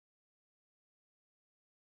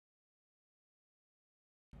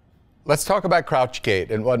Let's talk about crouch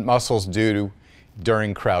gait and what muscles do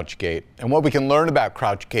during crouch gait and what we can learn about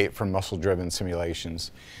crouch gait from muscle-driven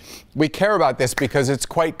simulations. We care about this because it's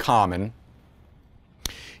quite common.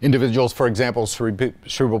 Individuals, for example,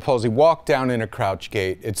 cerebral palsy, walk down in a crouch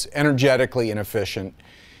gait. It's energetically inefficient.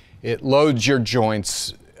 It loads your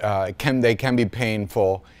joints. They can be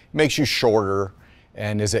painful, makes you shorter,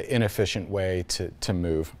 and is an inefficient way to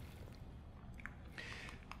move.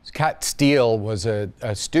 Kat Steele was a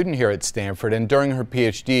student here at Stanford, and during her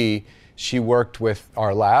PhD, she worked with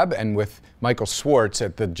our lab and with Michael Swartz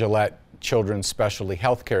at the Gillette Children's Specialty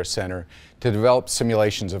Healthcare Center to develop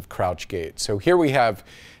simulations of crouch gait. So here we have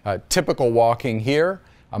typical walking here,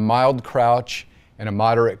 a mild crouch, and a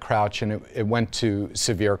moderate crouch, and it went to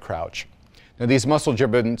severe crouch. Now, these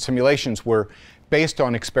muscle-driven simulations were based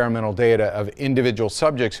on experimental data of individual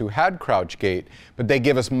subjects who had crouch gait, but they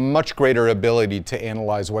give us much greater ability to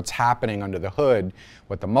analyze what's happening under the hood,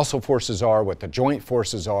 what the muscle forces are, what the joint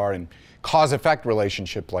forces are, and cause-effect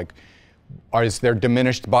relationship, like is there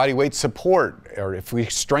diminished body weight support, or if we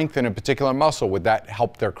strengthen a particular muscle, would that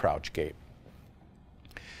help their crouch gait?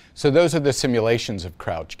 So those are the simulations of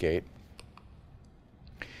crouch gait.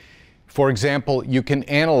 For example, you can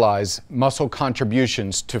analyze muscle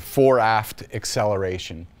contributions to fore-aft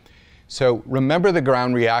acceleration. So remember the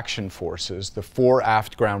ground reaction forces, the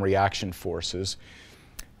fore-aft ground reaction forces.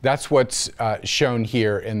 That's what's shown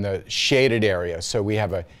here in the shaded area. So we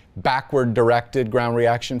have a backward directed ground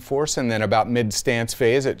reaction force, and then about mid-stance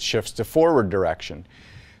phase, it shifts to forward direction.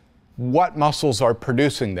 What muscles are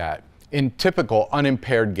producing that? In typical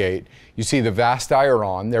unimpaired gait, you see the vasti are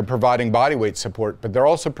on, they're providing body weight support, but they're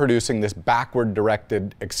also producing this backward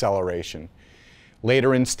directed acceleration.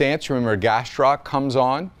 Later in stance, remember gastroc comes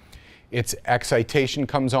on, its excitation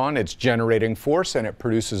comes on, it's generating force, and it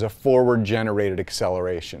produces a forward generated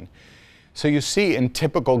acceleration. So you see in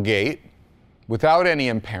typical gait, without any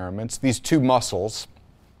impairments, these two muscles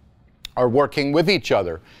are working with each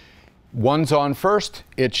other. One's on first,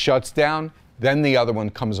 it shuts down, then the other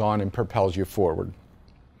one comes on and propels you forward.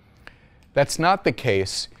 That's not the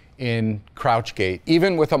case in crouch gait.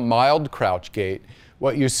 Even with a mild crouch gait,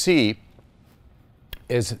 what you see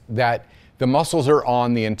is that the muscles are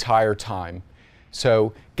on the entire time.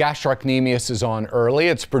 So gastrocnemius is on early,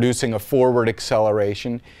 it's producing a forward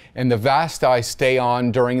acceleration, and the vasti stay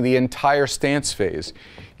on during the entire stance phase.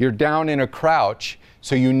 You're down in a crouch,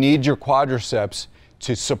 so you need your quadriceps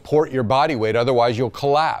to support your body weight, otherwise you'll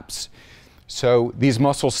collapse. So these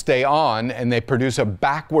muscles stay on and they produce a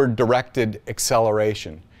backward directed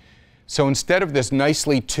acceleration. So instead of this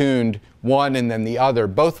nicely tuned one and then the other,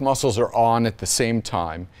 both muscles are on at the same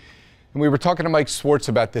time. And we were talking to Mike Swartz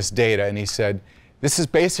about this data, and he said, this is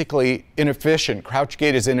basically inefficient. Crouch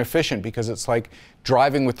gait is inefficient because it's like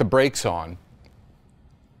driving with the brakes on.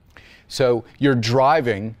 So you're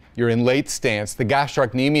driving, you're in late stance, the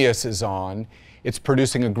gastrocnemius is on, it's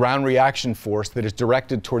producing a ground reaction force that is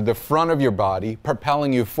directed toward the front of your body,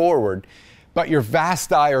 propelling you forward, but your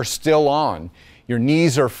vasti are still on. Your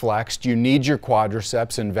knees are flexed, you need your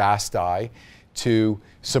quadriceps and vasti to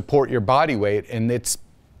support your body weight, and it's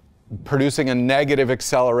producing a negative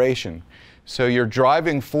acceleration. So you're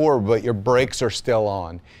driving forward, but your brakes are still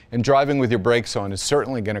on. And driving with your brakes on is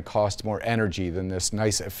certainly going to cost more energy than this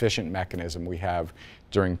nice efficient mechanism we have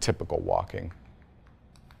during typical walking.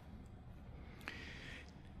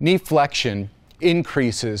 Knee flexion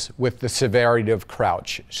increases with the severity of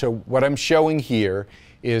crouch. So what I'm showing here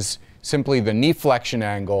is simply the knee flexion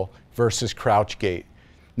angle versus crouch gait.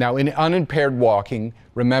 Now in unimpaired walking,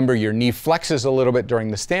 remember your knee flexes a little bit during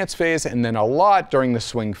the stance phase and then a lot during the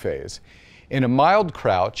swing phase. In a mild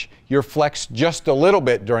crouch, you're flexed just a little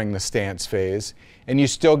bit during the stance phase and you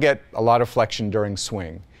still get a lot of flexion during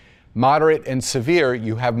swing. Moderate and severe,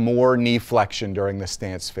 you have more knee flexion during the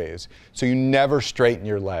stance phase. So you never straighten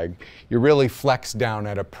your leg. You're really flexed down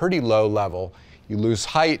at a pretty low level. You lose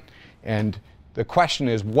height, and the question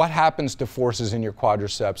is, what happens to forces in your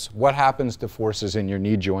quadriceps? What happens to forces in your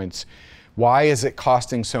knee joints? Why is it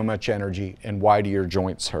costing so much energy, and why do your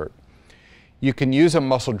joints hurt? You can use a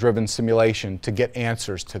muscle-driven simulation to get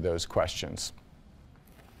answers to those questions.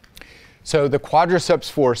 So the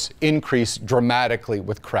quadriceps force increased dramatically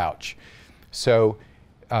with crouch. So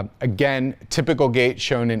again, typical gait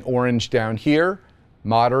shown in orange down here,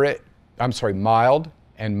 mild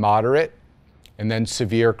and moderate, and then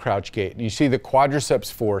severe crouch gait. And you see the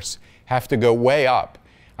quadriceps force have to go way up.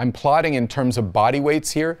 I'm plotting in terms of body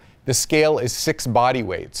weights here. The scale is 6 body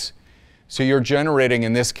weights. So you're generating,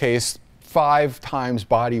 in this case, 5 times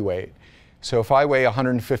body weight. So if I weigh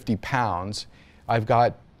 150 pounds, I've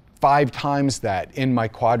got 5 times that in my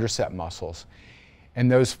quadricep muscles.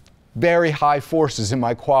 And those very high forces in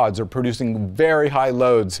my quads or producing very high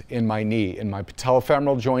loads in my knee, in my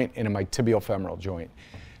patellofemoral joint, and in my tibial femoral joint.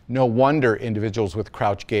 No wonder individuals with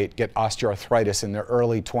crouch gait get osteoarthritis in their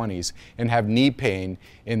early 20s and have knee pain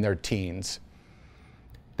in their teens.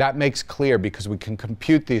 That makes clear because we can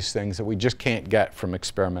compute these things that we just can't get from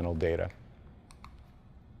experimental data.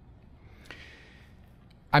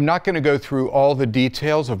 I'm not going to go through all the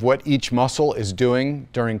details of what each muscle is doing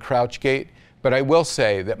during crouch gait, but I will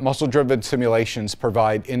say that muscle-driven simulations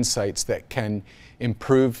provide insights that can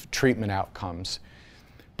improve treatment outcomes,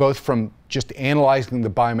 both from just analyzing the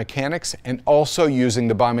biomechanics and also using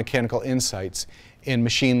the biomechanical insights in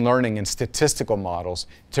machine learning and statistical models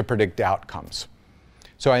to predict outcomes.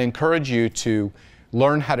 So I encourage you to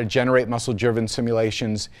learn how to generate muscle-driven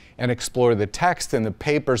simulations and explore the text and the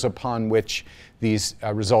papers upon which these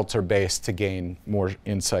results are based to gain more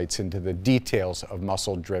insights into the details of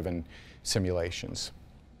muscle-driven simulations.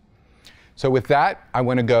 So with that, I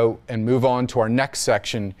want to go and move on to our next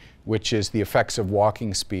section, which is the effects of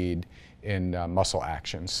walking speed in muscle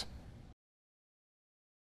actions.